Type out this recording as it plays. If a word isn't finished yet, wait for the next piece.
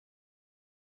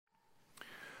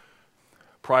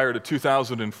prior to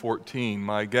 2014,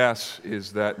 my guess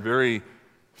is that very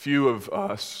few of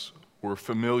us were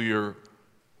familiar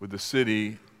with the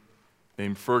city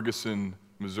named Ferguson,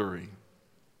 Missouri.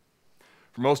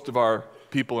 For most of our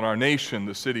people in our nation,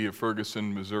 the city of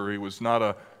Ferguson, Missouri was not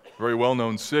a very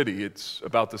well-known city. It's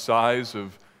about the size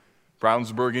of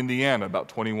Brownsburg, Indiana, about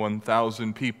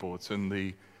 21,000 people. It's in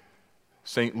the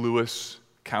St. Louis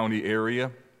County area.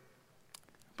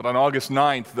 But on August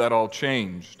 9th, that all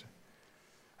changed.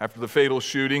 After the fatal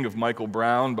shooting of Michael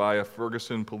Brown by a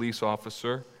Ferguson police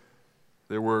officer,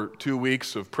 there were 2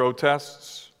 weeks of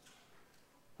protests,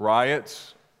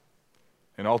 riots,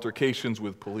 and altercations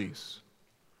with police.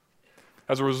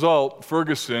 As a result,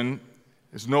 Ferguson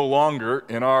is no longer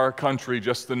in our country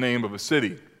just the name of a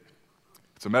city.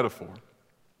 It's a metaphor.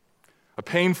 A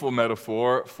painful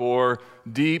metaphor for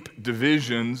deep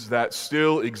divisions that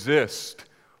still exist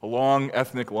along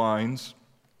ethnic lines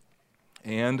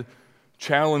and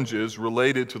challenges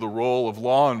related to the role of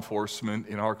law enforcement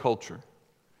in our culture.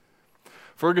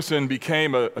 Ferguson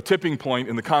became a tipping point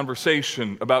in the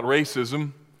conversation about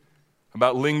racism,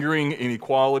 about lingering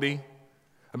inequality,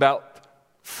 about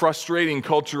frustrating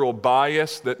cultural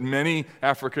bias that many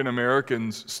African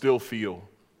Americans still feel.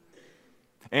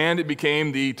 And it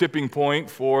became the tipping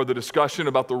point for the discussion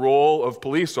about the role of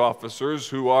police officers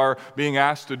who are being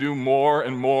asked to do more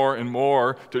and more and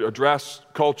more to address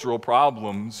cultural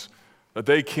problems that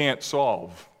they can't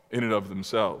solve in and of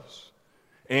themselves,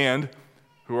 and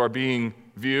who are being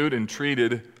viewed and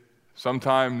treated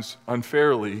sometimes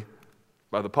unfairly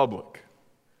by the public.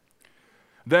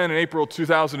 Then in April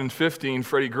 2015,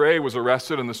 Freddie Gray was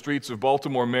arrested on the streets of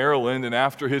Baltimore, Maryland, and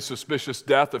after his suspicious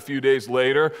death a few days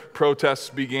later, protests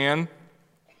began.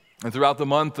 And throughout the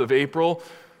month of April,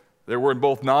 there were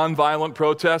both nonviolent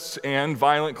protests and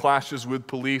violent clashes with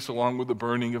police, along with the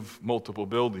burning of multiple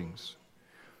buildings.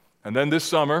 And then this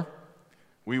summer,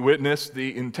 we witnessed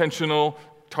the intentional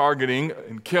targeting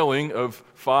and killing of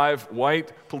 5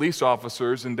 white police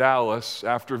officers in Dallas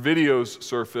after videos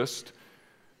surfaced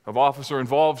of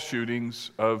officer-involved shootings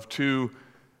of 2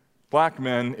 black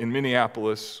men in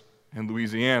Minneapolis and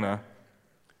Louisiana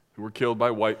who were killed by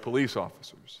white police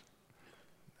officers.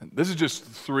 And this is just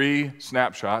 3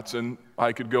 snapshots, and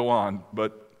I could go on,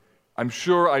 but I'm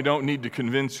sure I don't need to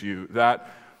convince you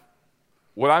that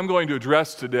what I'm going to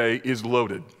address today is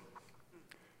loaded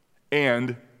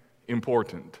and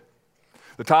important.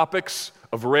 The topics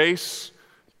of race,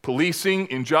 policing,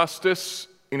 injustice,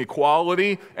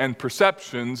 inequality, and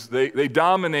perceptions, they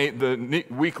dominate the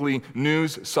weekly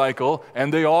news cycle,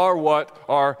 and they are what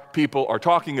our people are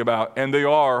talking about, and they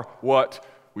are what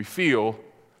we feel,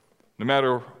 no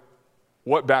matter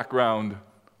what background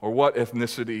or what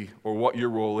ethnicity or what your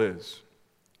role is.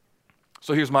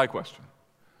 So here's my question.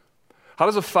 How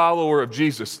does a follower of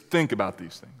Jesus think about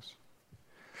these things?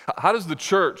 How does the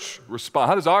church respond?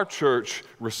 How does our church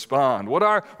respond? What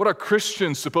are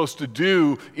Christians supposed to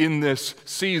do in this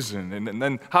season? And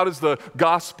then how does the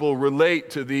gospel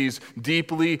relate to these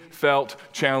deeply felt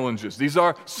challenges? These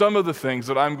are some of the things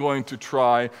that I'm going to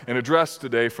try and address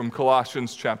today from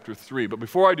Colossians chapter 3. But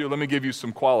before I do, let me give you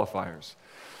some qualifiers.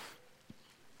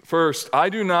 First, I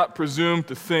do not presume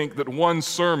to think that one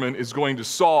sermon is going to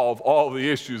solve all the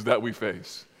issues that we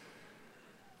face.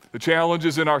 The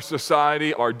challenges in our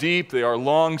society are deep, they are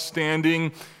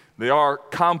long-standing, they are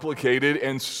complicated,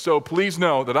 and so please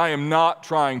know that I am not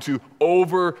trying to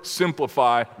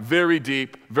oversimplify very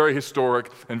deep, very historic,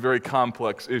 and very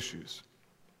complex issues.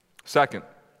 Second,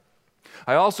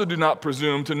 I also do not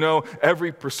presume to know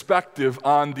every perspective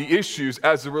on the issues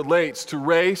as it relates to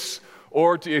race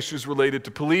or to issues related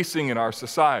to policing in our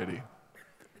society.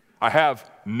 I have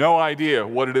no idea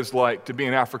what it is like to be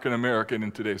an African American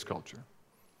in today's culture.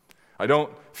 I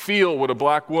don't feel what a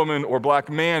black woman or black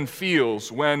man feels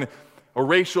when a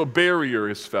racial barrier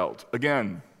is felt,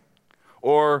 again,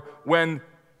 or when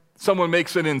someone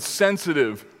makes an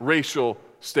insensitive racial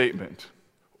statement,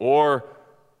 or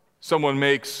someone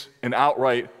makes an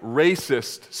outright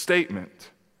racist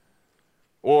statement,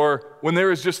 or when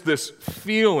there is just this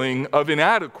feeling of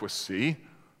inadequacy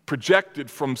projected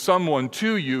from someone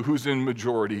to you who's in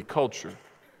majority culture.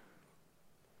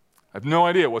 I have no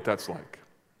idea what that's like.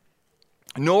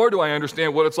 Nor do I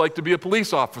understand what it's like to be a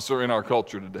police officer in our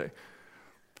culture today.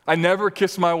 I never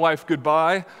kiss my wife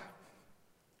goodbye,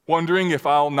 wondering if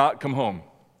I'll not come home.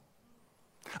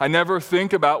 I never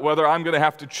think about whether I'm going to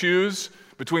have to choose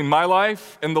between my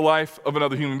life and the life of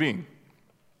another human being.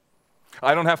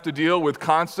 I don't have to deal with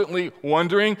constantly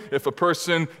wondering if a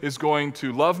person is going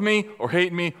to love me or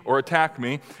hate me or attack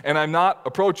me, and I'm not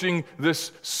approaching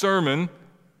this sermon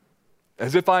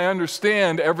as if I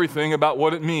understand everything about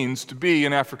what it means to be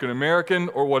an African American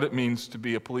or what it means to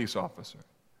be a police officer.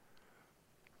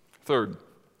 Third,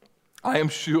 I am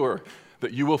sure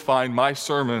that you will find my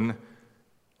sermon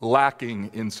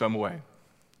lacking in some way.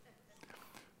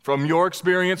 From your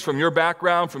experience, from your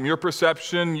background, from your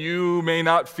perception, you may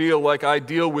not feel like I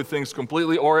deal with things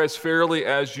completely or as fairly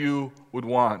as you would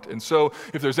want. And so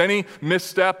if there's any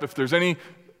misstep, if there's any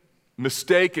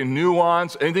mistake in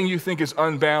nuance, anything you think is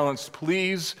unbalanced,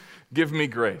 please give me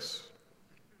grace.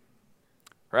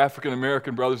 Our African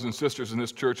American brothers and sisters in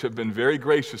this church have been very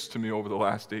gracious to me over the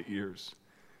last 8 years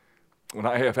when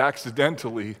I have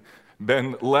accidentally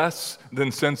been less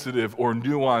than sensitive or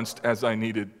nuanced as I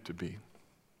needed to be.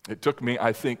 It took me,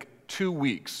 I think, 2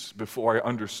 weeks before I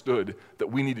understood that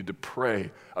we needed to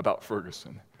pray about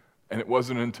Ferguson. And it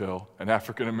wasn't until an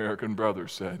African American brother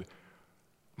said,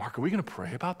 "Mark, are we going to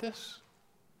pray about this?"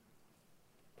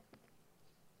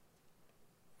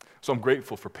 So I'm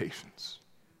grateful for patience.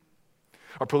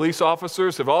 Our police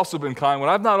officers have also been kind when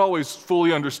I've not always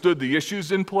fully understood the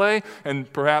issues in play,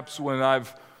 and perhaps when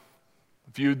I've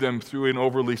viewed them through an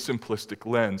overly simplistic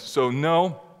lens. So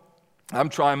no, I'm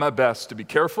trying my best to be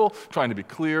careful, trying to be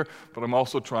clear, but I'm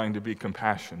also trying to be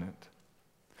compassionate.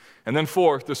 And then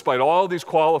fourth, despite all these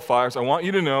qualifiers, I want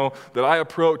you to know that I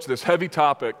approach this heavy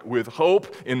topic with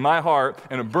hope in my heart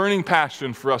and a burning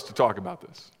passion for us to talk about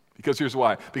this. Because here's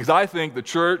why. Because I think the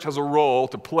church has a role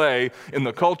to play in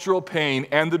the cultural pain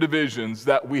and the divisions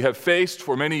that we have faced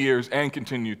for many years and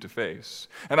continue to face.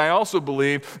 And I also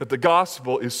believe that the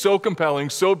gospel is so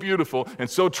compelling, so beautiful, and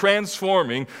so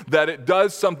transforming that it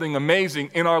does something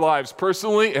amazing in our lives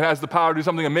personally. It has the power to do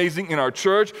something amazing in our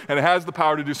church, and it has the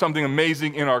power to do something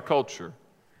amazing in our culture.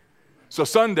 So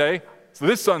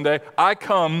this Sunday, I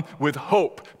come with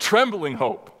hope, trembling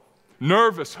hope,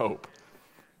 nervous hope,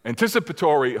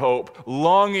 anticipatory hope,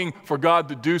 longing for God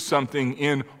to do something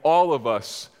in all of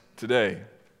us today.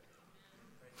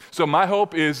 So my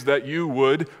hope is that you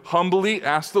would humbly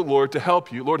ask the Lord to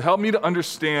help you. Lord, help me to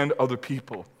understand other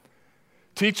people.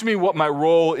 Teach me what my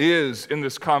role is in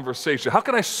this conversation. How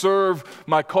can I serve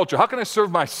my culture? How can I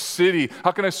serve my city? How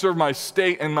can I serve my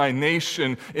state and my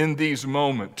nation in these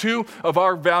moments? 2 of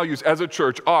our values as a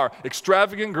church are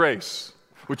extravagant grace,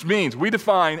 which means we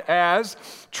define as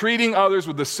treating others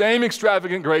with the same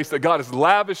extravagant grace that God has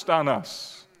lavished on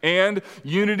us, and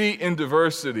unity in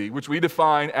diversity, which we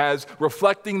define as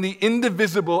reflecting the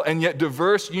indivisible and yet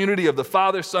diverse unity of the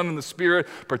Father, Son, and the Spirit,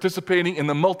 participating in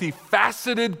the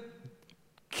multifaceted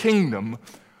kingdom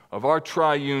of our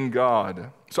triune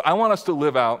God. So I want us to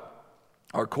live out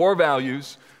our core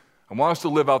values. I want us to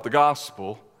live out the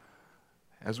gospel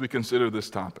as we consider this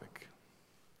topic.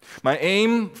 My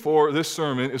aim for this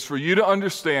sermon is for you to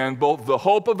understand both the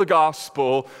hope of the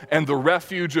gospel and the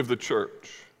refuge of the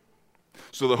church.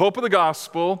 So the hope of the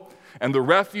gospel and the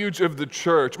refuge of the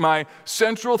church. My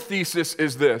central thesis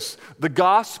is this: the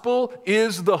gospel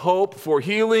is the hope for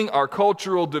healing our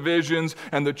cultural divisions,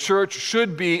 and the church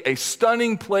should be a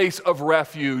stunning place of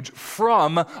refuge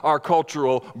from our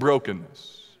cultural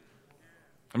brokenness.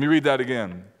 Let me read that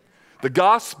again. The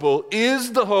gospel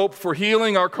is the hope for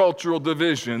healing our cultural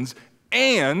divisions,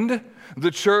 and the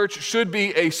church should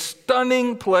be a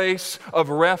stunning place of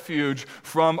refuge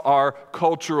from our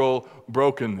cultural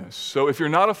brokenness. So if you're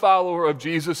not a follower of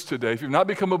Jesus today, if you've not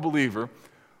become a believer,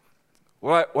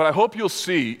 what I hope you'll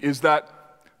see is that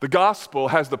the gospel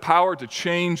has the power to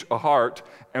change a heart,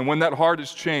 and when that heart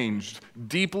is changed,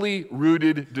 deeply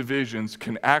rooted divisions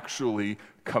can actually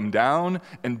come down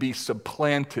and be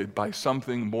supplanted by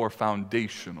something more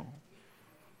foundational.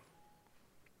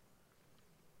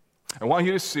 I want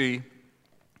you to see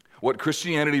what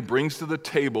Christianity brings to the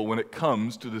table when it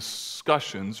comes to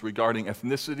discussions regarding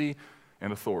ethnicity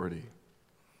and authority.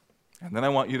 And then I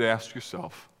want you to ask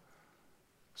yourself,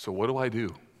 so what do I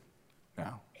do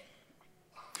now?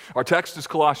 Our text is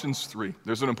Colossians 3.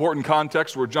 There's an important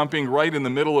context. We're jumping right in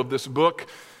the middle of this book.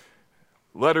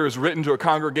 Letter is written to a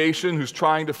congregation who's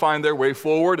trying to find their way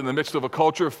forward in the midst of a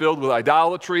culture filled with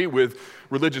idolatry, with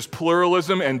religious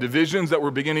pluralism and divisions that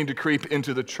were beginning to creep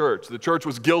into the church. The church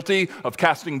was guilty of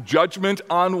casting judgment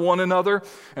on one another,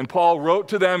 and Paul wrote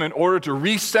to them in order to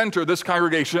recenter this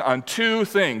congregation on 2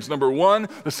 things. Number 1,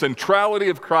 the centrality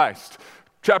of Christ.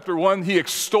 Chapter 1, he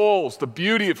extols the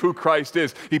beauty of who Christ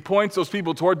is. He points those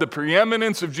people toward the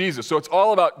preeminence of Jesus. So it's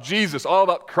all about Jesus, all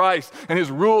about Christ and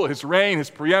his rule, his reign, his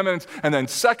preeminence. And then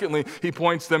secondly, he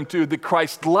points them to the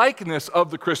Christ-likeness of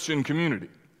the Christian community.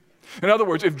 In other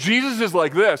words, if Jesus is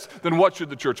like this, then what should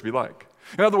the church be like?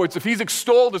 In other words, if he's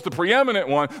extolled as the preeminent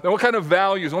one, then what kind of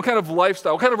values, what kind of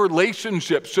lifestyle, what kind of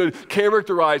relationships should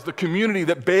characterize the community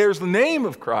that bears the name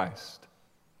of Christ?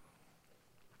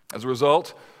 As a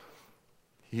result,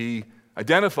 he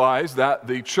identifies that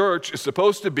the church is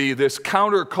supposed to be this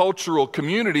countercultural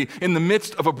community in the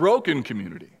midst of a broken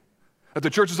community. That the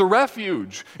church is a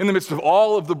refuge in the midst of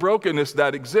all of the brokenness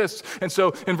that exists. And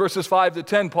so in verses 5 to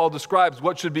 10, Paul describes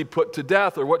what should be put to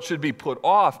death or what should be put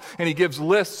off. And he gives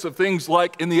lists of things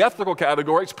like, in the ethical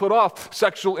categories, put off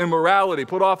sexual immorality,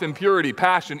 put off impurity,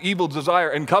 passion, evil desire,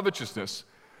 and covetousness.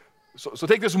 So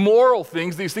take these moral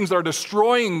things, these things that are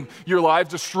destroying your lives,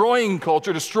 destroying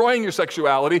culture, destroying your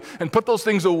sexuality, and put those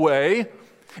things away.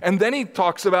 And then he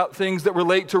talks about things that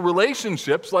relate to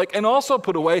relationships, like, and also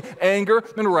put away anger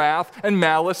and wrath and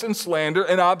malice and slander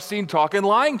and obscene talk and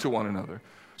lying to one another.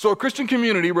 So a Christian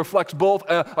community reflects both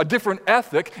a different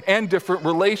ethic and different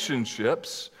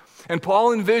relationships. And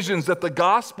Paul envisions that the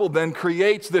gospel then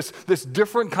creates this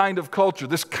different kind of culture,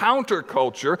 this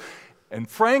counterculture, and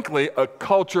frankly, a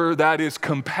culture that is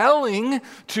compelling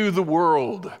to the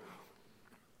world.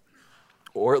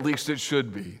 Or at least it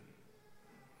should be.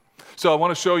 So I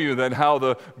want to show you then how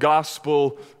the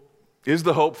gospel is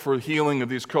the hope for healing of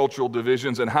these cultural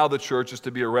divisions and how the church is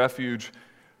to be a refuge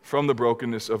from the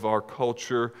brokenness of our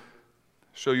culture.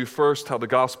 Show you first how the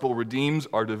gospel redeems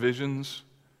our divisions.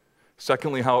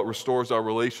 Secondly, how it restores our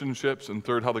relationships. And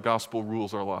third, how the gospel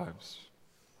rules our lives.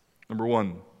 Number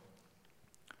one,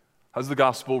 how does the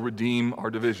gospel redeem our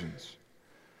divisions?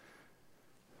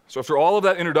 So after all of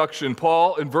that introduction,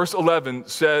 Paul in verse 11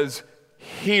 says,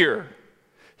 Here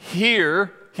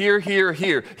there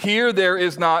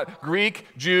is not Greek,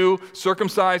 Jew,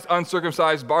 circumcised,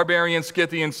 uncircumcised, barbarian,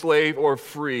 Scythian, slave, or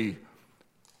free.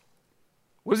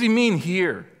 What does he mean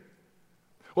here?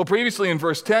 Well, previously in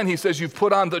verse 10, he says you've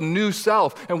put on the new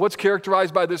self. And what's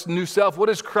characterized by this new self? What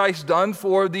has Christ done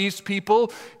for these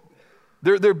people?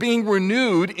 They're being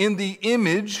renewed in the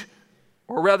image,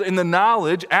 or rather in the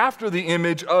knowledge after the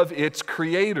image of its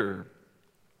creator.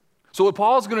 So what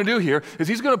Paul's going to do here is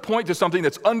he's going to point to something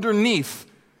that's underneath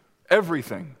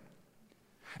everything.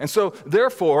 And so,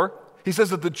 therefore, he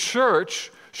says that the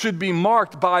church should be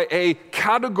marked by a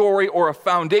category or a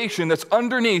foundation that's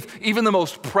underneath even the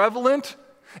most prevalent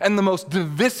and the most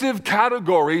divisive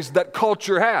categories that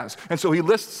culture has. And so he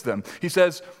lists them. He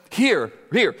says, here,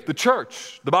 the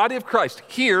church, the body of Christ,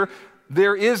 here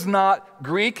there is not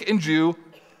Greek and Jew,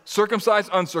 circumcised,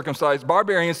 uncircumcised,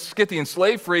 barbarian, Scythian,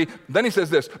 slave-free. Then he says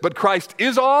this, but Christ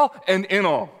is all and in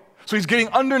all. So he's getting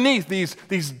underneath these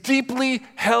deeply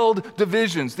held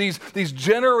divisions, these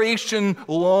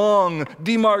generation-long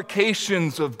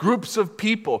demarcations of groups of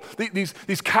people,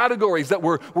 these categories that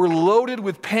were loaded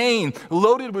with pain,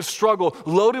 loaded with struggle,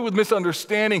 loaded with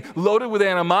misunderstanding, loaded with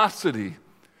animosity.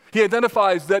 He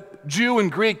identifies that Jew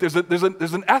and Greek, there's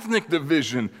an ethnic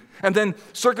division. And then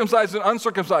circumcised and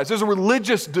uncircumcised, there's a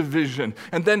religious division.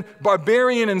 And then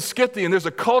barbarian and Scythian, there's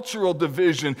a cultural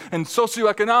division. And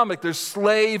socioeconomic, there's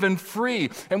slave and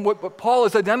free. And what Paul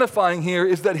is identifying here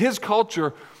is that his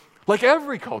culture, like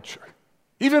every culture,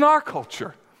 even our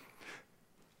culture,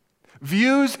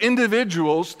 views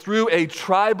individuals through a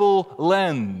tribal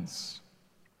lens.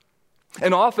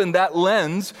 And often that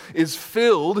lens is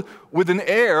filled with an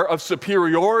air of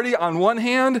superiority on one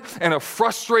hand and a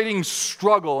frustrating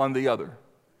struggle on the other.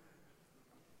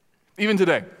 Even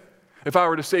today, if I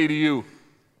were to say to you,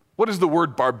 what does the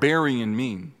word barbarian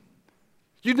mean?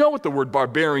 You know what the word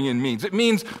barbarian means. It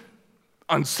means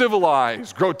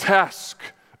uncivilized, grotesque,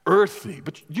 earthy.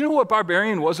 But you know what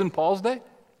barbarian was in Paul's day?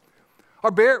 A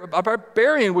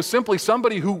barbarian was simply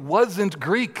somebody who wasn't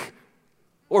Greek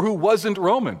or who wasn't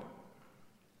Roman.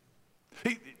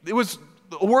 It was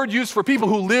a word used for people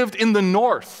who lived in the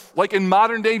north, like in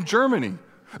modern-day Germany.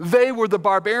 They were the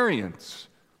barbarians.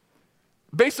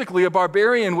 Basically, a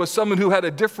barbarian was someone who had a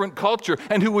different culture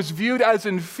and who was viewed as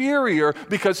inferior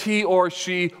because he or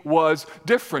she was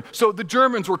different. So the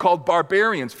Germans were called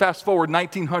barbarians. Fast forward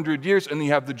 1900 years, and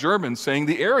you have the Germans saying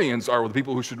the Aryans are the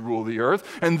people who should rule the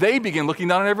earth, and they begin looking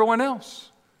down on everyone else.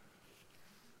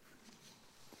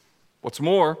 What's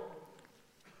more,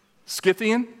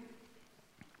 Scythian.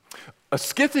 A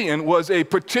Scythian was a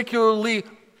particularly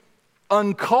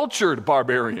uncultured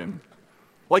barbarian,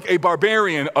 like a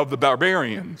barbarian of the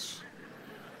barbarians.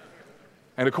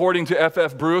 And according to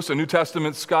F.F. Bruce, a New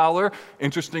Testament scholar,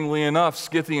 interestingly enough,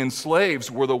 Scythian slaves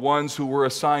were the ones who were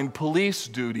assigned police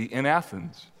duty in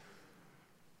Athens.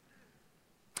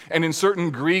 And in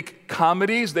certain Greek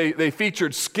comedies, they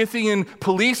featured Scythian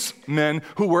policemen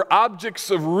who were objects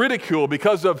of ridicule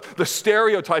because of the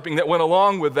stereotyping that went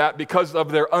along with that, because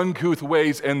of their uncouth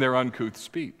ways and their uncouth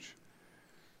speech.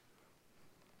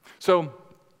 So,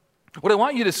 What I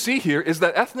want you to see here is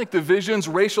that ethnic divisions,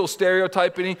 racial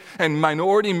stereotyping, and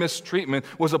minority mistreatment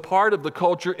was a part of the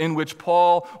culture in which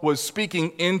Paul was speaking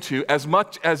into as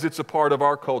much as it's a part of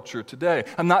our culture today.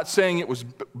 I'm not saying it was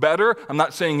better, I'm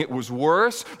not saying it was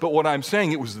worse, but what I'm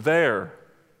saying, it was there.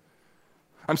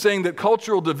 I'm saying that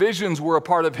cultural divisions were a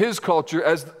part of his culture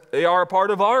as they are a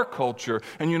part of our culture.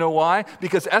 And you know why?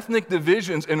 Because ethnic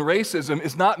divisions and racism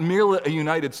is not merely a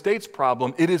United States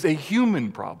problem, it is a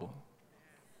human problem.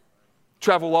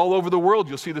 Travel all over the world,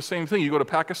 you'll see the same thing. You go to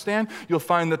Pakistan, you'll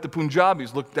find that the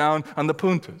Punjabis look down on the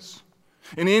Puntas.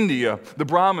 In India, the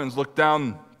Brahmins look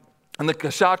down on the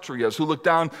Kshatriyas, who look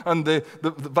down on the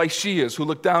Vaishyas, who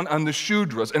look down on the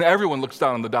Shudras, and everyone looks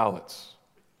down on the Dalits.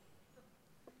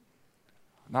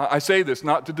 Now, I say this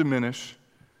not to diminish.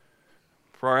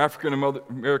 For our African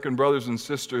American brothers and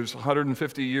sisters,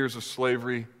 150 years of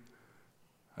slavery.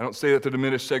 I don't say that to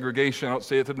diminish segregation. I don't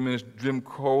say it to diminish Jim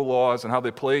Crow laws and how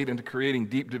they played into creating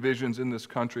deep divisions in this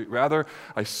country. Rather,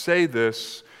 I say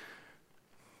this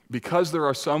because there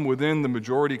are some within the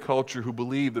majority culture who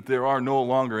believe that there are no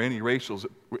longer any racial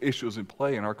issues in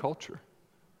play in our culture.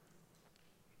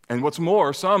 And what's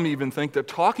more, some even think that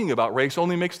talking about race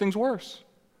only makes things worse.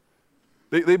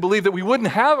 They believe that we wouldn't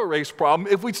have a race problem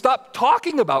if we'd stop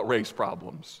talking about race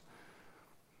problems.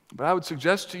 But I would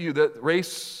suggest to you that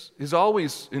race is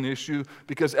always an issue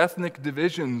because ethnic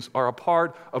divisions are a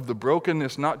part of the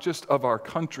brokenness, not just of our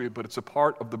country, but it's a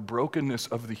part of the brokenness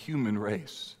of the human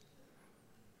race.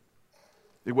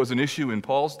 It was an issue in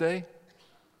Paul's day,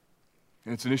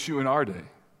 and it's an issue in our day.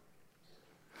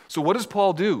 So what does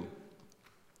Paul do?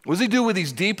 What does he do with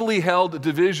these deeply held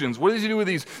divisions? What does he do with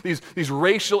these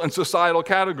racial and societal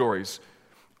categories?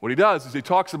 What he does is he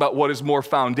talks about what is more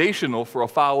foundational for a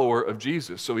follower of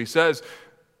Jesus. So he says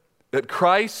that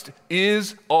Christ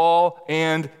is all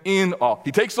and in all.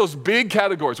 He takes those big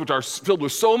categories, which are filled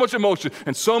with so much emotion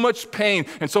and so much pain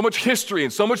and so much history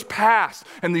and so much past,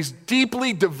 and these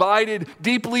deeply divided,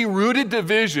 deeply rooted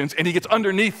divisions, and he gets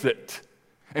underneath it.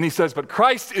 And he says, but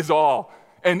Christ is all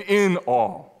and in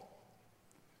all.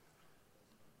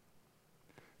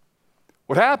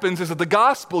 What happens is that the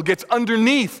gospel gets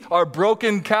underneath our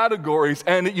broken categories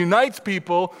and it unites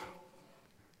people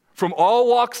from all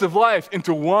walks of life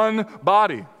into one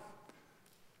body.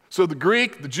 So the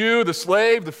Greek, the Jew, the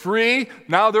slave, the free,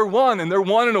 now they're one, and they're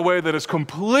one in a way that is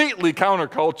completely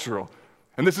countercultural.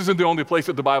 And this isn't the only place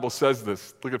that the Bible says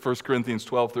this. Look at 1 Corinthians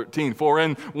 12:13. For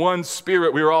in one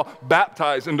Spirit we were all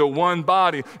baptized into one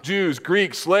body. Jews,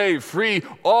 Greek, slave, free,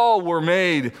 all were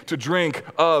made to drink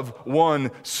of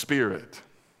one Spirit.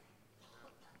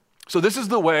 So this is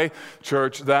the way,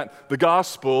 church, that the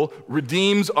gospel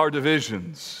redeems our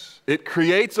divisions. It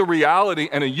creates a reality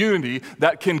and a unity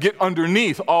that can get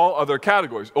underneath all other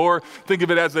categories. Or think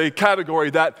of it as a category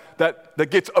that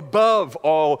gets above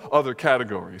all other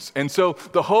categories. And so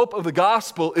the hope of the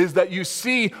gospel is that you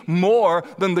see more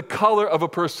than the color of a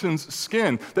person's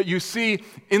skin. That you see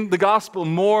in the gospel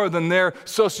more than their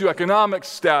socioeconomic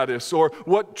status or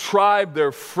what tribe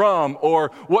they're from or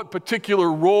what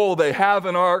particular role they have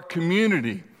in our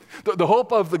community. The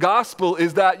hope of the gospel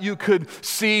is that you could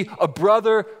see a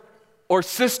brother or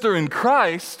sister in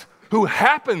Christ who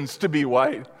happens to be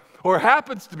white, or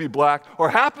happens to be black, or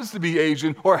happens to be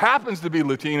Asian, or happens to be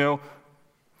Latino.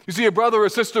 You see a brother or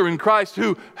sister in Christ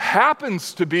who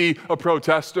happens to be a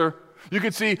protester. You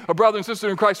could see a brother and sister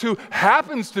in Christ who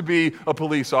happens to be a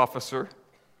police officer.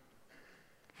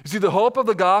 You see, the hope of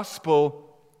the gospel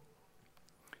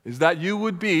is that you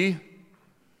would be,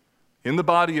 in the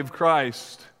body of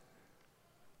Christ,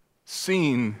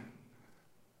 seen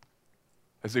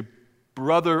as a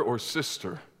brother or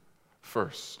sister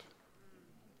first.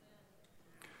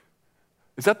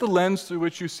 Is that the lens through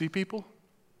which you see people?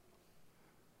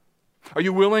 Are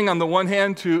you willing, on the one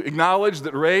hand, to acknowledge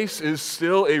that race is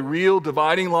still a real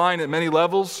dividing line at many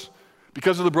levels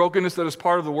because of the brokenness that is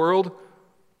part of the world?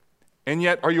 And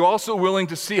yet, are you also willing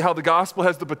to see how the gospel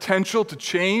has the potential to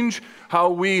change how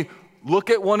we look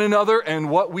at one another and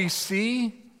what we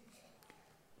see?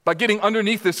 By getting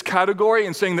underneath this category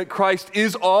and saying that Christ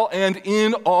is all and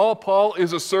in all, Paul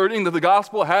is asserting that the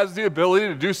gospel has the ability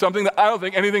to do something that I don't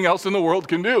think anything else in the world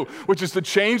can do, which is to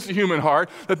change the human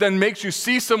heart that then makes you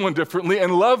see someone differently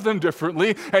and love them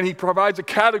differently, and he provides a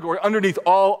category underneath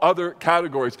all other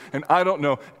categories. And I don't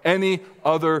know any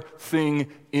other thing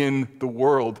in the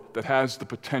world that has the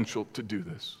potential to do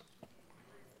this.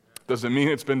 Doesn't mean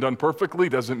it's been done perfectly,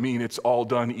 doesn't mean it's all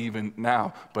done even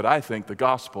now. But I think the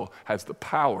gospel has the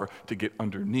power to get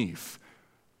underneath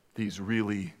these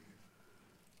really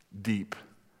deep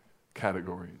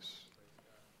categories.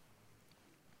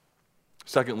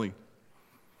 Secondly,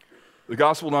 The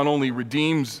gospel not only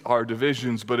redeems our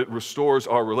divisions, but it restores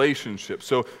our relationships.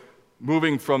 So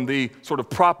moving from the sort of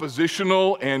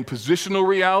propositional and positional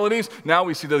realities, now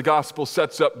we see that the gospel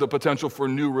sets up the potential for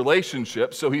new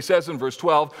relationships. So he says in verse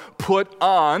 12, put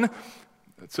on.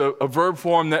 It's a verb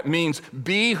form that means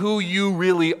be who you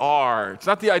really are. It's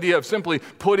not the idea of simply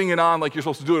putting it on like you're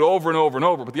supposed to do it over and over and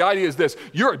over, but the idea is this: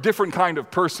 you're a different kind of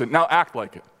person. Now act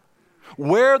like it.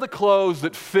 Wear the clothes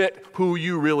that fit who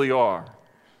you really are.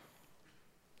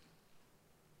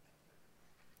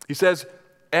 He says,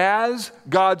 as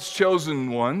God's chosen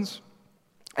ones,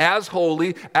 as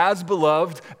holy, as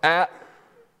beloved,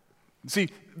 see,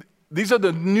 these are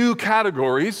the new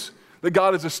categories that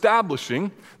God is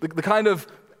establishing, the kind of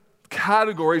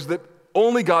categories that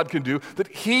only God can do, that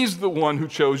He's the one who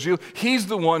chose you, He's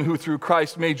the one who through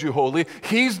Christ made you holy,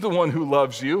 He's the one who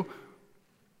loves you.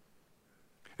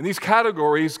 And these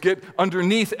categories get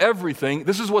underneath everything.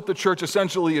 This is what the church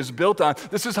essentially is built on.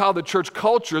 This is how the church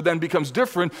culture then becomes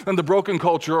different than the broken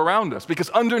culture around us.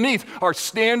 Because underneath our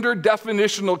standard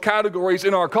definitional categories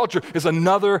in our culture is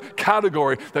another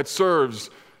category that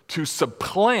serves to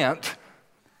supplant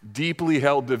deeply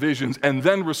held divisions and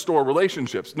then restore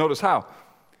relationships. Notice how.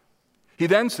 He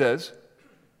then says,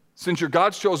 since you're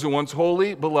God's chosen ones,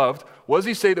 holy, beloved, what does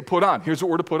he say to put on? Here's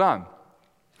what we're to put on.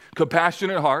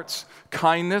 Compassionate hearts,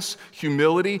 kindness,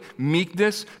 humility,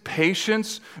 meekness,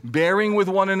 patience, bearing with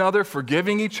one another,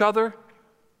 forgiving each other.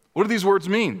 What do these words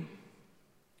mean?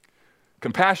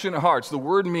 Compassionate hearts, the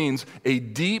word means a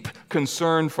deep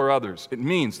concern for others. It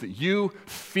means that you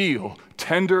feel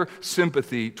tender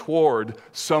sympathy toward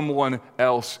someone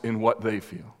else in what they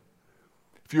feel.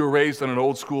 If you were raised on an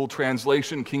old school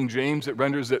translation, King James, it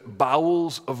renders it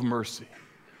bowels of mercy.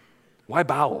 Why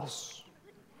bowels?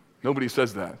 Nobody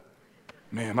says that.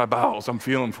 Man, my bowels, I'm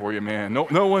feeling for you, man.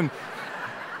 Nobody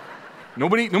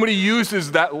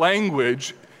uses that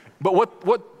language. But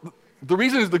what the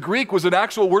reason is the Greek was an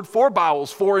actual word for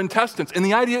bowels, for intestines. And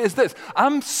the idea is this: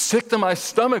 I'm sick to my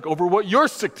stomach over what you're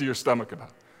sick to your stomach about.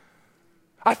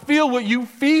 I feel what you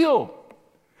feel.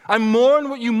 I mourn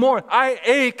what you mourn. I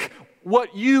ache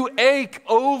what you ache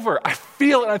over. I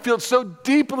feel it, and I feel it so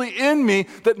deeply in me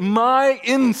that my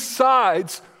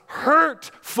insides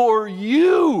hurt for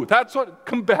you. That's what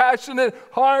compassionate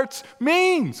hearts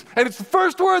means. And it's the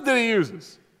first word that he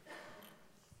uses.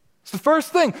 It's the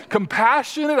first thing.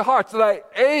 Compassionate hearts, that I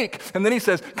ache. And then he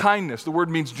says kindness. The word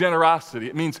means generosity.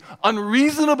 It means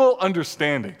unreasonable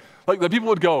understanding. Like the people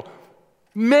would go,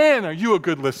 man, are you a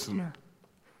good listener?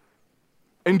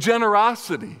 And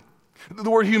generosity. The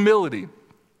word humility.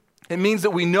 It means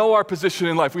that we know our position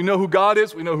in life. We know who God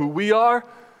is. We know who we are.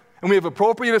 And we have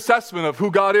appropriate assessment of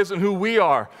who God is and who we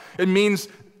are. It means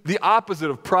the opposite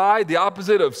of pride, the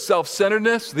opposite of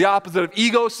self-centeredness, the opposite of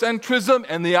egocentrism,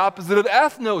 and the opposite of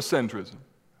ethnocentrism.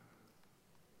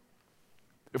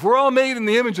 If we're all made in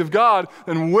the image of God,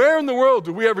 then where in the world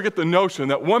do we ever get the notion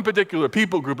that one particular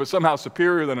people group is somehow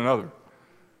superior than another?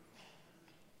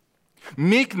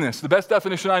 Meekness, the best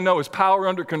definition I know, is power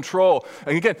under control.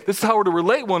 And again, this is how we're to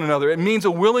relate one another. It means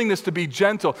a willingness to be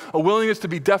gentle, a willingness to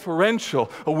be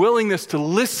deferential, a willingness to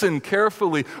listen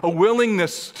carefully, a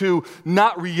willingness to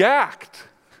not react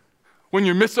when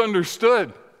you're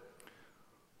misunderstood.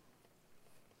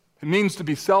 It means to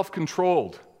be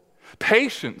self-controlled.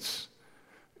 Patience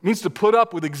means to put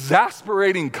up with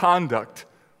exasperating conduct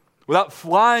without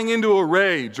flying into a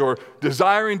rage or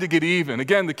desiring to get even.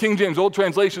 Again, the King James Old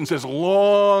Translation says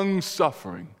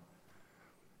long-suffering.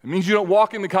 It means you don't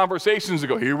walk into conversations and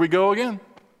go, here we go again.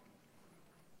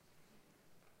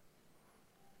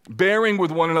 Bearing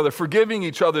with one another, forgiving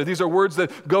each other. These are words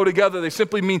that go together. They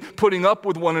simply mean putting up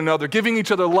with one another, giving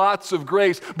each other lots of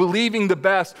grace, believing the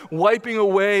best, wiping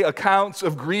away accounts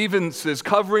of grievances,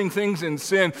 covering things in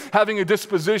sin, having a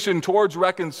disposition towards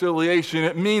reconciliation.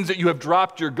 It means that you have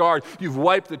dropped your guard, you've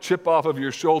wiped the chip off of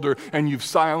your shoulder, and you've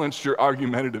silenced your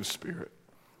argumentative spirit.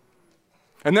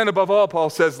 And then above all,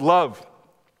 Paul says love.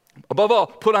 Above all,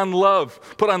 put on love.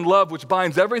 Put on love, which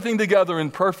binds everything together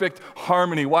in perfect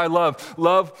harmony. Why love?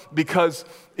 Love because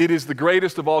it is the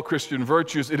greatest of all Christian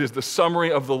virtues. It is the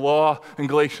summary of the law in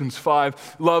Galatians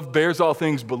 5. Love bears all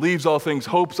things, believes all things,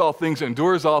 hopes all things,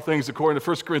 endures all things, according to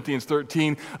 1 Corinthians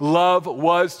 13. Love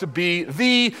was to be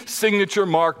the signature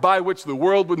mark by which the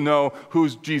world would know who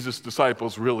Jesus'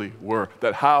 disciples really were,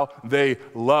 that how they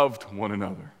loved one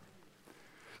another.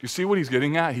 You see what he's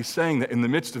getting at? He's saying that in the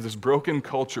midst of this broken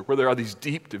culture where there are these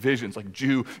deep divisions like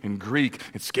Jew and Greek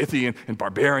and Scythian and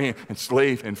barbarian and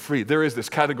slave and free, there is this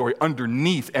category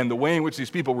underneath, and the way in which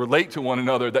these people relate to one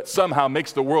another that somehow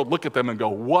makes the world look at them and go,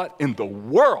 what in the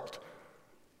world?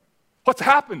 What's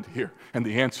happened here? And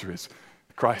the answer is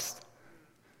Christ.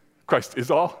 Christ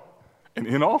is all and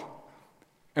in all.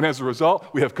 And as a result,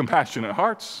 we have compassionate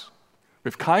hearts. We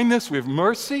have kindness. We have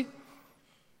mercy.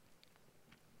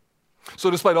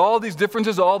 So despite all these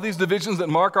differences, all these divisions that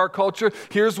mark our culture,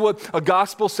 here's what a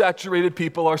gospel-saturated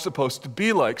people are supposed to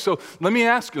be like. So let me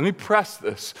ask you, let me press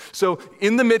this. So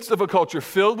in the midst of a culture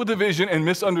filled with division and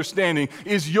misunderstanding,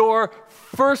 is your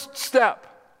first step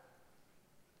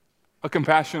a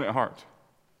compassionate heart?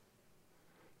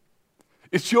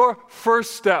 It's your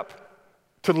first step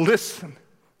to listen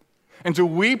and to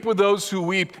weep with those who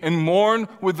weep and mourn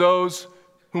with those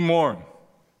who mourn.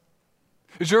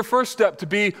 Is your first step to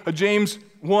be a James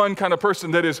 1 kind of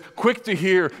person that is quick to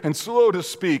hear and slow to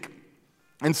speak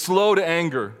and slow to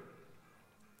anger?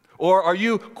 Or are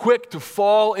you quick to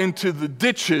fall into the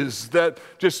ditches that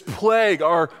just plague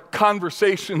our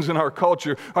conversations in our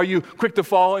culture? Are you quick to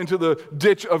fall into the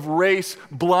ditch of race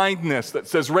blindness that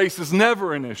says race is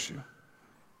never an issue?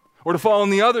 Or to fall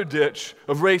in the other ditch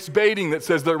of race baiting that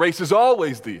says that race is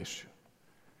always the issue?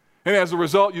 And as a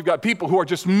result, you've got people who are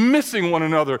just missing one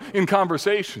another in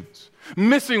conversations,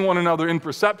 missing one another in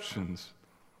perceptions.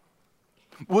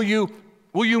 Will you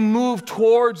move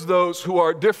towards those who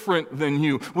are different than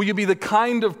you? Will you be the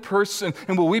kind of person,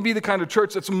 and will we be the kind of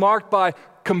church that's marked by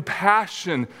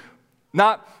compassion,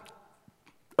 not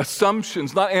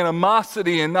assumptions, not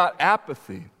animosity, and not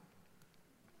apathy?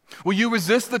 Will you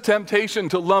resist the temptation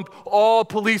to lump all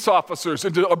police officers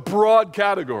into a broad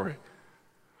category?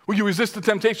 Will you resist the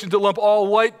temptation to lump all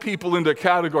white people into a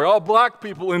category, all black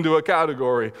people into a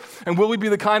category? And will we be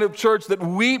the kind of church that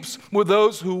weeps with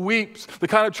those who weeps? The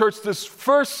kind of church, this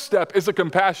first step is a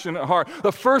compassionate heart.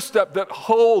 The first step that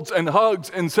holds and hugs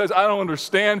and says, I don't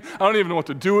understand, I don't even know what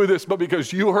to do with this, but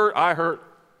because you hurt, I hurt.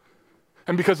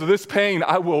 And because of this pain,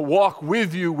 I will walk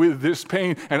with you with this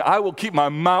pain, and I will keep my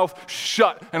mouth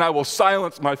shut, and I will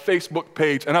silence my Facebook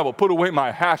page, and I will put away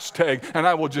my hashtag, and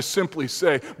I will just simply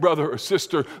say, brother or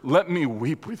sister, let me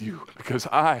weep with you because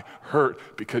I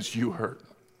hurt because you hurt.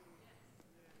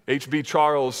 H.B.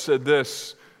 Charles said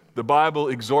this, the Bible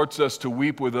exhorts us to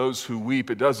weep with those who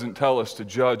weep. It doesn't tell us to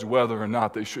judge whether or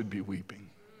not they should be weeping.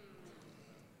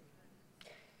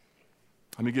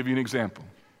 Let me give you an example.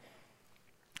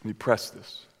 Let me press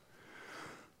this.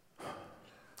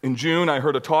 In June, I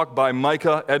heard a talk by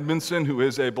Micah Edmondson, who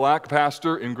is a black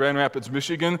pastor in Grand Rapids,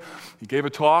 Michigan. He gave a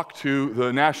talk to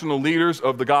the national leaders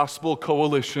of the Gospel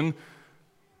Coalition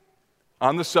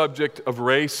on the subject of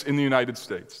race in the United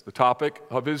States. The topic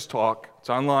of his talk, it's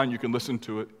online, you can listen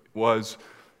to it, was,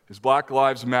 is Black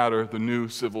Lives Matter the new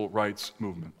civil rights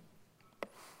movement?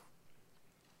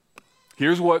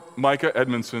 Here's what Micah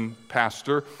Edmondson,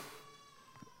 pastor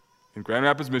in Grand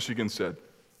Rapids, Michigan, said.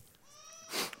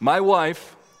 My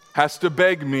wife has to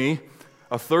beg me,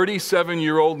 a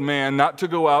 37-year-old man, not to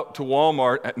go out to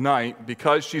Walmart at night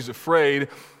because she's afraid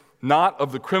not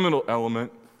of the criminal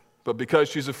element, but because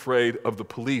she's afraid of the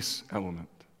police element.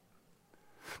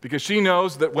 Because she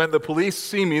knows that when the police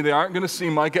see me, they aren't going to see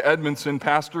Micah Edmondson,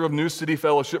 pastor of New City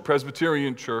Fellowship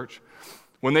Presbyterian Church.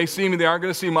 When they see me, they aren't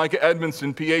going to see Micah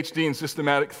Edmondson, PhD in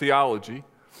systematic theology.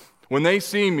 When they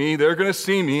see me, they're going to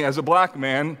see me as a black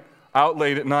man out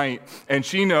late at night. And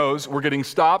she knows we're getting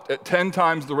stopped at 10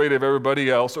 times the rate of everybody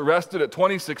else, arrested at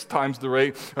 26 times the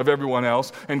rate of everyone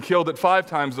else, and killed at 5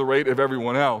 times the rate of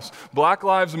everyone else. Black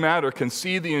Lives Matter can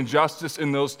see the injustice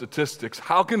in those statistics.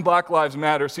 How can Black Lives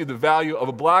Matter see the value of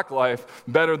a black life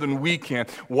better than we can?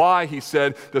 Why, he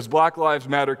said, does Black Lives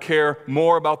Matter care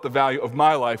more about the value of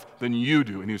my life than you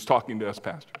do? And he was talking to us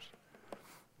pastors.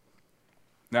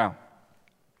 Now,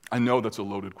 I know that's a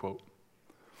loaded quote.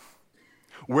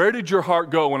 Where did your heart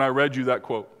go when I read you that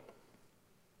quote?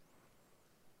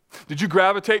 Did you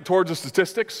gravitate towards the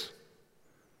statistics?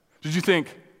 Did you think,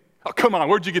 oh, come on,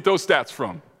 where'd you get those stats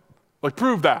from? Like,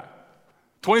 prove that.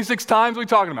 26 times, what are you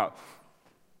talking about?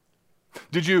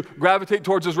 Did you gravitate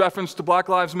towards his reference to Black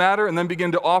Lives Matter and then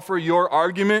begin to offer your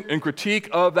argument and critique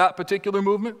of that particular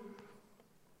movement?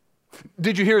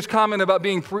 Did you hear his comment about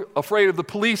being afraid of the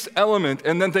police element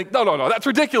and then think, no, that's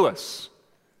ridiculous?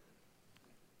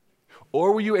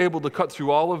 Or were you able to cut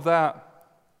through all of that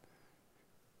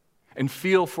and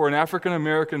feel for an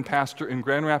African-American pastor in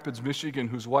Grand Rapids, Michigan,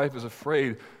 whose wife is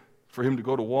afraid for him to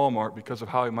go to Walmart because of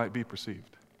how he might be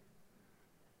perceived?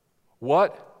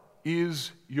 What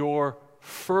is your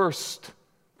first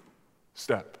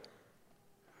step?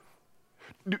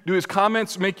 Do his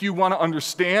comments make you want to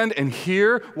understand and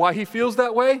hear why he feels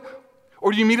that way?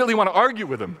 Or do you immediately want to argue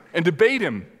with him and debate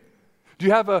him? Do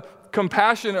you have a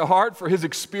compassionate heart for his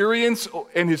experience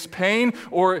and his pain?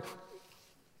 Or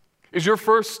is your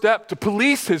first step to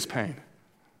police his pain?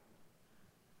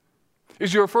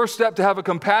 Is your first step to have a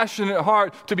compassionate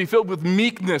heart, to be filled with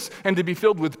meekness, and to be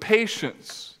filled with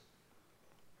patience?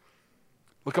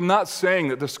 Look, I'm not saying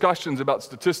that discussions about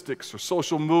statistics or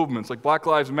social movements like Black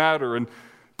Lives Matter and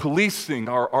policing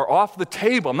are off the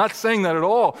table. I'm not saying that at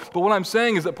all. But what I'm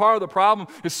saying is that part of the problem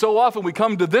is so often we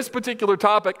come to this particular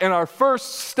topic and our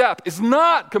first step is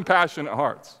not compassionate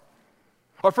hearts.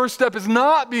 Our first step is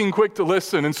not being quick to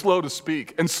listen and slow to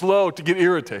speak and slow to get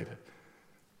irritated.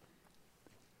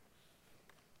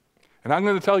 And I'm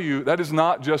going to tell you, that is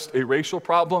not just a racial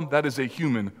problem, that is a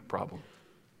human problem.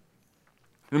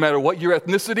 No matter what your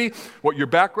ethnicity, what your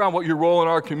background, what your role in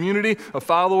our community, a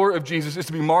follower of Jesus is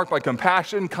to be marked by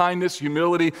compassion, kindness,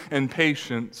 humility, and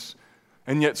patience.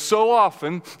 And yet so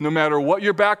often, no matter what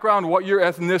your background, what your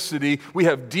ethnicity, we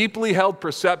have deeply held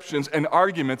perceptions and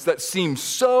arguments that seem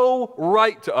so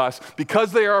right to us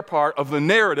because they are a part of the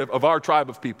narrative of our tribe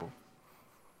of people.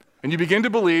 And you begin to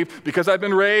believe, because I've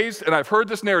been raised and I've heard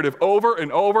this narrative over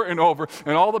and over and over,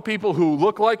 and all the people who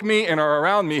look like me and are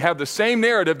around me have the same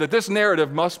narrative, that this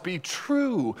narrative must be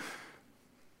true.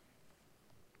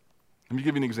 Let me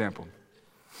give you an example.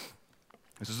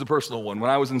 This is a personal one.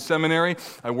 When I was in seminary,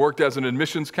 I worked as an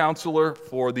admissions counselor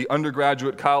for the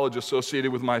undergraduate college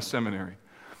associated with my seminary.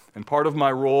 And part of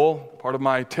my role, part of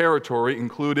my territory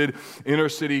included inner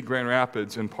city Grand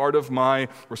Rapids. And part of my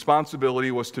responsibility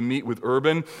was to meet with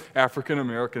urban African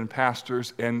American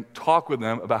pastors and talk with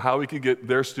them about how we could get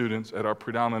their students at our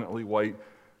predominantly white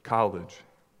college.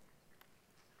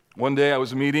 One day I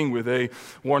was meeting with a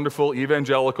wonderful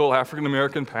evangelical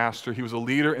African-American pastor. He was a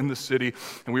leader in the city,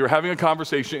 and we were having a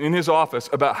conversation in his office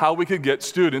about how we could get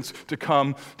students to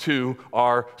come to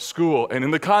our school. And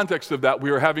in the context of that,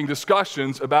 we were having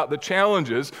discussions about the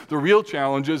challenges, the real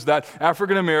challenges that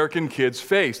African-American kids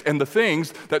faced, and the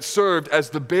things that served as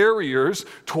the barriers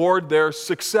toward their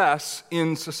success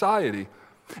in society.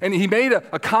 And he made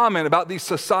a comment about these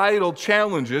societal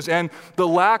challenges and the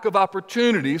lack of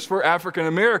opportunities for African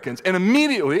Americans. And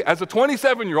immediately, as a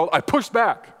 27-year-old, I pushed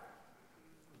back.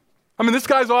 I'm in this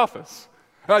guy's office.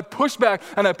 And I pushed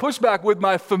back with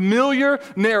my familiar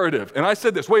narrative. And I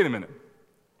said this, wait a minute.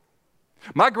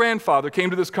 My grandfather came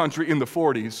to this country in the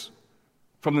 40s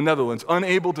from the Netherlands,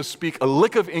 unable to speak a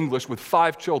lick of English with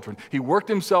 5 children. He worked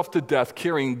himself to death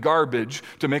carrying garbage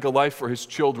to make a life for his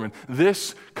children.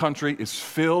 This country is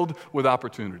filled with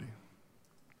opportunity.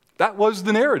 That was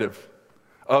the narrative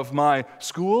of my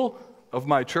school, of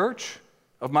my church,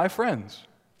 of my friends.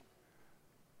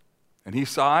 And he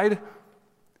sighed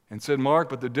and said, Mark,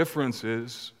 but the difference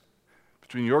is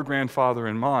between your grandfather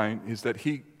and mine is that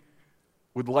he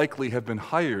would likely have been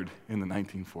hired in the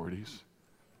 1940s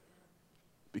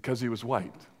because he was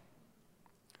white.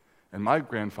 And my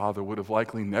grandfather would have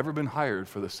likely never been hired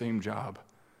for the same job.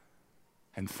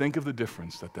 And think of the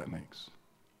difference that makes.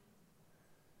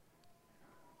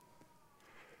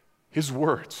 His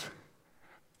words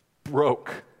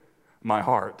broke my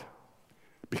heart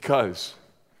because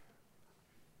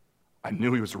I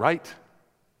knew he was right,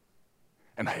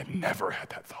 and I had never had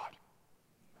that thought.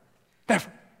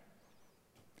 Never.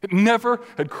 It never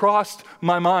had crossed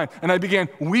my mind. And I began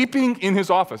weeping in his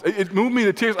office. It moved me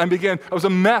to tears. I was a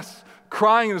mess,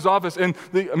 crying in his office. And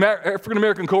the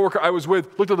African-American coworker I was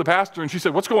with looked at the pastor and she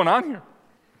said, what's going on here?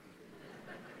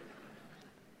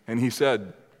 And he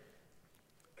said,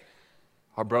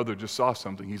 our brother just saw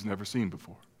something he's never seen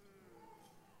before.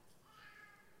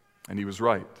 And he was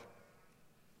right.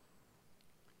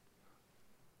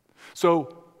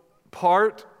 So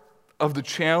part of the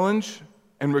challenge,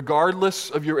 and regardless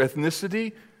of your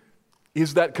ethnicity,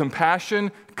 is that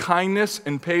compassion, kindness,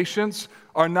 and patience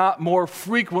are not more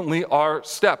frequently our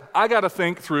step. I got to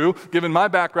think through, given my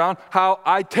background, how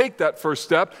I take that first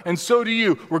step, and so do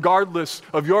you, regardless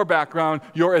of your background,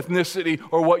 your ethnicity,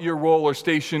 or what your role or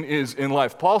station is in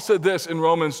life. Paul said this in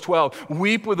Romans 12,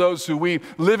 weep with those who weep,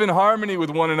 live in harmony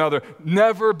with one another,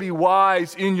 never be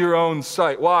wise in your own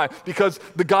sight. Why? Because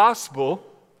the gospel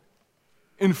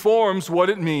informs what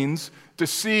it means to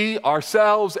see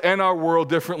ourselves and our world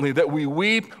differently, that we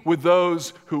weep with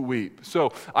those who weep.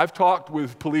 So I've talked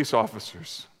with police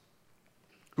officers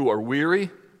who are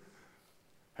weary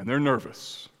and they're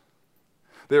nervous.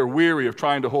 They're weary of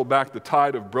trying to hold back the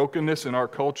tide of brokenness in our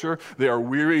culture. They are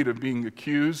wearied of being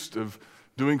accused of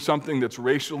doing something that's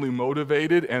racially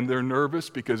motivated, and they're nervous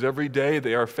because every day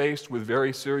they are faced with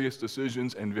very serious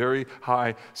decisions and very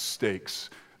high stakes.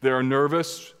 They are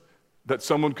nervous that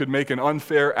someone could make an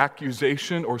unfair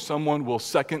accusation, or someone will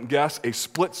second guess a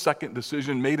split-second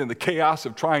decision made in the chaos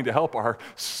of trying to help our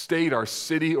state, our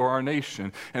city, or our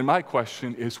nation. And my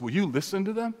question is, will you listen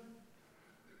to them?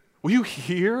 Will you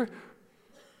hear?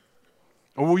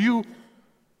 Or will you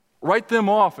write them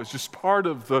off as just part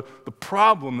of the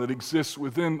problem that exists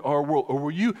within our world? Or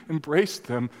will you embrace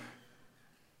them?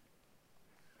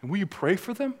 And will you pray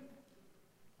for them?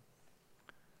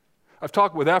 I've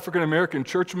talked with African American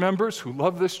church members who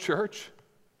love this church.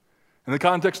 In the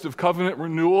context of covenant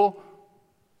renewal,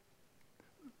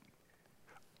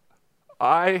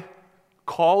 I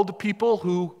called people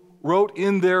who wrote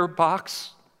in their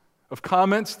box of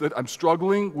comments that I'm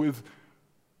struggling with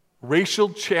racial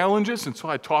challenges, and so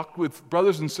I talked with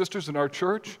brothers and sisters in our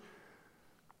church.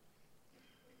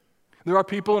 There are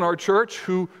people in our church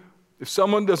who, if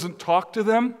someone doesn't talk to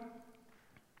them,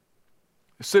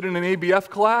 they sit in an ABF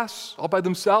class all by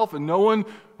themselves and no one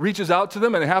reaches out to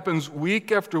them, and it happens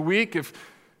week after week. If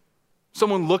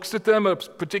someone looks at them a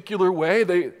particular way,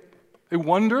 they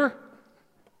wonder,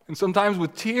 and sometimes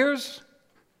with tears,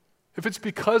 if it's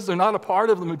because they're not a part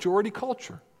of the majority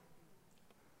culture.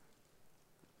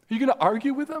 Are you going to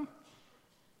argue with them?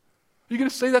 Are you going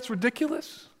to say that's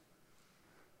ridiculous?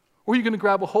 Or are you going to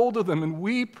grab a hold of them and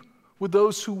weep with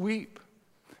those who weep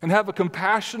and have a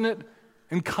compassionate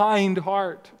and kind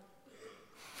heart?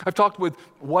 I've talked with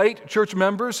white church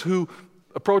members who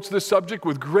approach this subject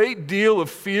with great deal of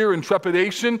fear and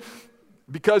trepidation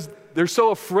because they're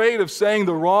so afraid of saying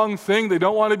the wrong thing. They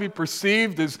don't want to be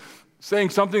perceived as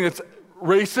saying something that's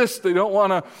racist. They don't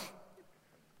want to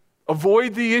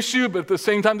avoid the issue, but at the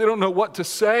same time, they don't know what to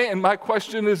say. And my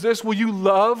question is this: will you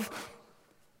love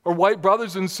our white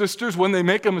brothers and sisters when they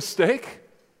make a mistake?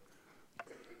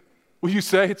 Will you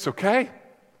say it's okay?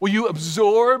 Will you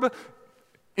absorb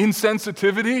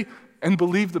insensitivity and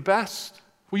believe the best?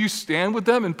 Will you stand with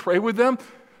them and pray with them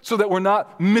so that we're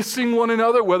not missing one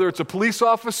another, whether it's a police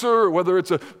officer or whether it's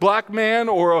a black man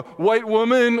or a white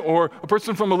woman or a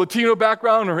person from a Latino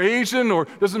background or Asian, or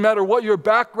doesn't matter what your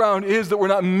background is, that we're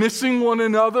not missing one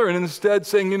another and instead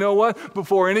saying, you know what,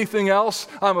 before anything else,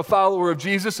 I'm a follower of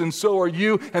Jesus and so are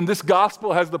you, and this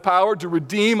gospel has the power to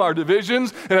redeem our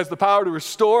divisions. It has the power to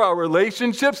restore our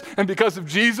relationships, and because of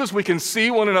Jesus, we can see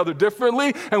one another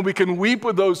differently and we can weep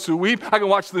with those who weep. I can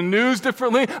watch the news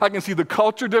differently, I can see the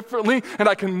culture differently, and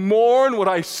I can mourn what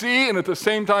I see and at the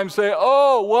same time say,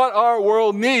 oh, what our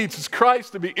world needs is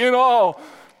Christ to be in all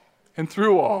and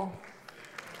through all.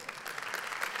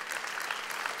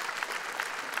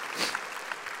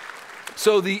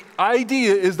 So the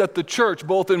idea is that the church,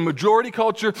 both in majority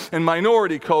culture and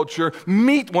minority culture,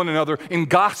 meet one another in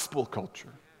gospel culture.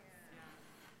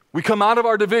 We come out of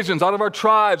our divisions, out of our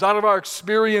tribes, out of our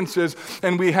experiences,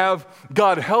 and we have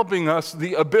God helping us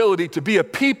the ability to be a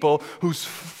people whose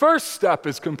first step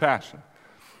is compassion,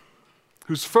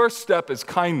 whose first step is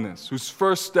kindness, whose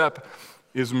first step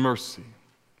is mercy.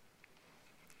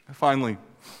 And finally,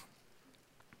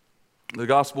 the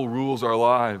gospel rules our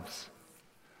lives.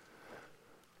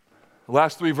 The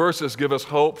last three verses give us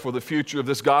hope for the future of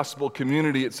this gospel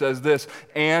community. It says this,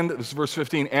 and, this is verse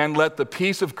 15, and let the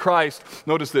peace of Christ,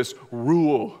 notice this,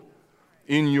 rule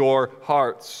in your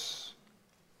hearts,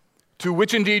 to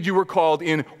which indeed you were called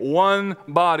in one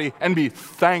body, and be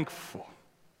thankful.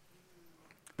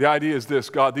 The idea is this: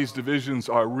 God, these divisions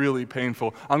are really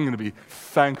painful. I'm going to be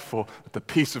thankful that the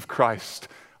peace of Christ,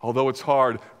 although it's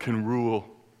hard, can rule.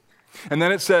 And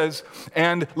then it says,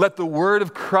 and let the word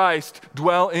of Christ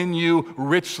dwell in you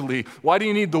richly. Why do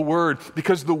you need the word?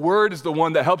 Because the word is the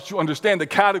one that helps you understand the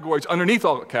categories underneath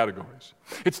all the categories.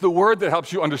 It's the word that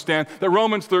helps you understand that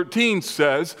Romans 13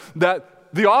 says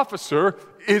that the officer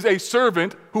is a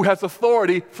servant who has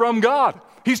authority from God.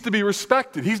 He's to be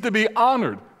respected. He's to be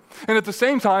honored. And at the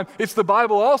same time, it's the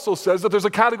Bible also says that there's a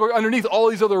category underneath all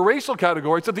these other racial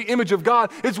categories, that the image of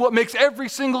God is what makes every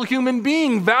single human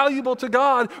being valuable to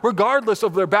God, regardless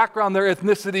of their background, their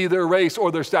ethnicity, their race,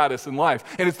 or their status in life.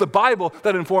 And it's the Bible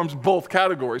that informs both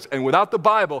categories. And without the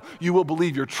Bible, you will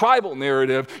believe your tribal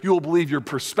narrative, you will believe your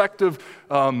perspective,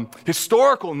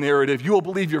 historical narrative, you will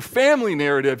believe your family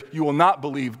narrative, you will not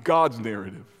believe God's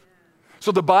narrative.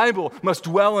 So the Bible must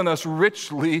dwell in us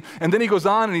richly. And then he goes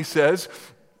on and he says,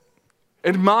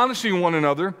 admonishing one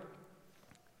another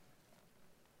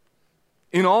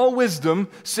in all wisdom,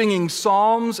 singing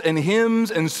psalms and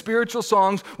hymns and spiritual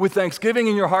songs with thanksgiving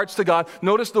in your hearts to God.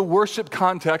 Notice the worship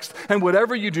context. And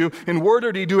whatever you do, in word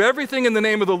or deed, do everything in the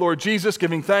name of the Lord Jesus,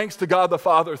 giving thanks to God the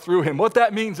Father through him. What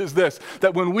that means is this: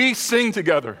 that when we sing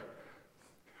together,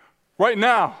 right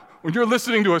now, when you're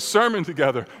listening to a sermon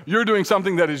together, you're doing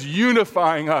something that is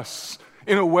unifying us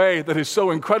in a way that is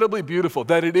so incredibly beautiful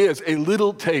that it is a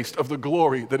little taste of the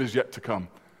glory that is yet to come.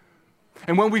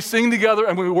 And when we sing together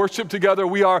and we worship together,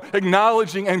 we are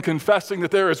acknowledging and confessing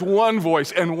that there is one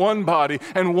voice and one body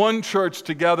and one church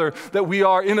together, that we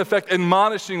are in effect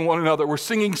admonishing one another. We're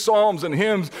singing psalms and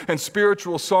hymns and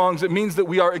spiritual songs. It means that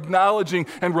we are acknowledging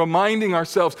and reminding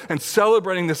ourselves and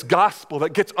celebrating this gospel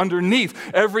that gets underneath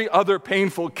every other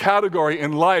painful category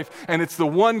in life. And it's the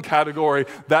one category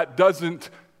that doesn't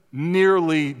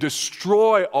nearly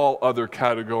destroy all other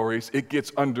categories. It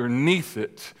gets underneath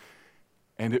it,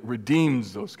 and it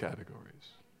redeems those categories.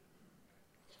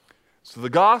 So the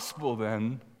gospel,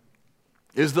 then,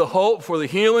 is the hope for the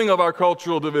healing of our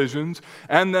cultural divisions,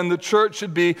 and then the church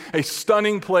should be a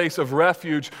stunning place of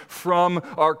refuge from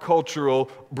our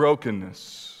cultural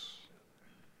brokenness.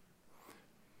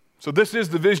 So this is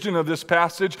the vision of this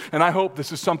passage, and I hope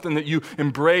this is something that you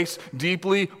embrace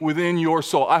deeply within your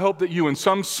soul. I hope that you, in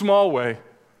some small way,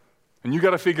 and you got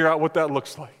to figure out what that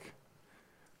looks like,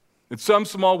 in some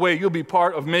small way, you'll be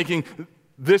part of making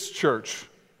this church,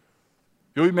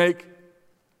 you'll make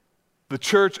the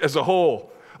church as a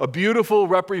whole a beautiful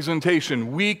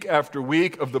representation week after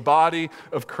week of the body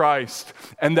of Christ,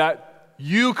 and that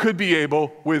you could be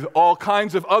able, with all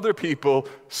kinds of other people,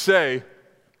 say,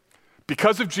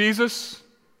 because of Jesus,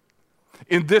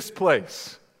 in this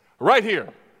place, right here,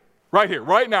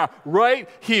 right now, right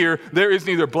here, there is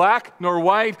neither black nor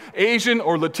white, Asian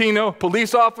or Latino,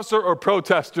 police officer or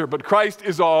protester, but Christ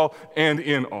is all and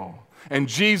in all. And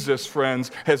Jesus,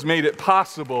 friends, has made it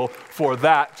possible for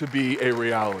that to be a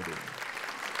reality.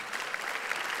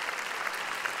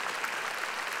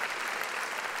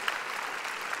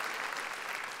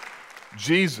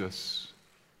 Jesus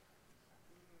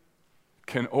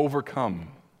can overcome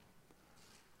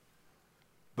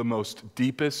the most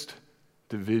deepest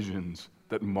divisions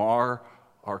that mar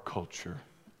our culture.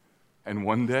 And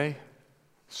one day,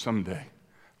 someday,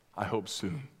 I hope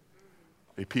soon,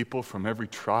 a people from every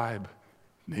tribe,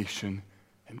 nation,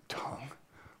 and tongue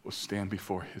will stand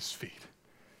before his feet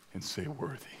and say,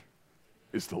 worthy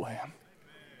is the Lamb,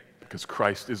 because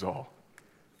Christ is all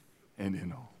and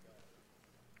in all.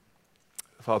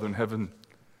 Father in heaven,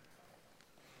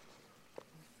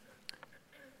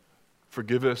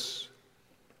 forgive us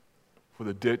for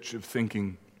the ditch of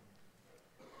thinking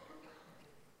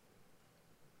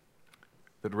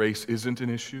that race isn't an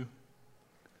issue.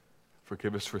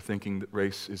 Forgive us for thinking that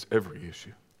race is every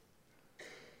issue.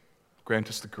 Grant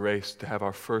us the grace to have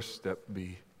our first step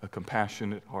be a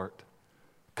compassionate heart,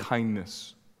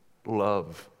 kindness,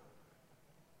 love,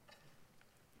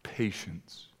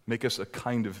 patience. Make us a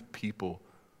kind of people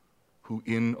who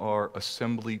in our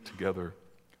assembly together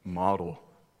model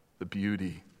the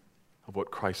beauty of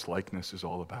what Christ-likeness is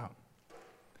all about.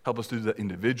 Help us to do that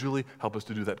individually. Help us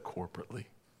to do that corporately.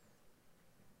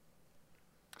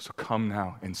 So come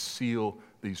now and seal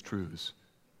these truths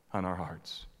on our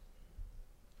hearts.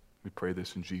 We pray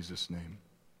this in Jesus' name.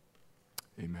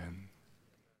 Amen.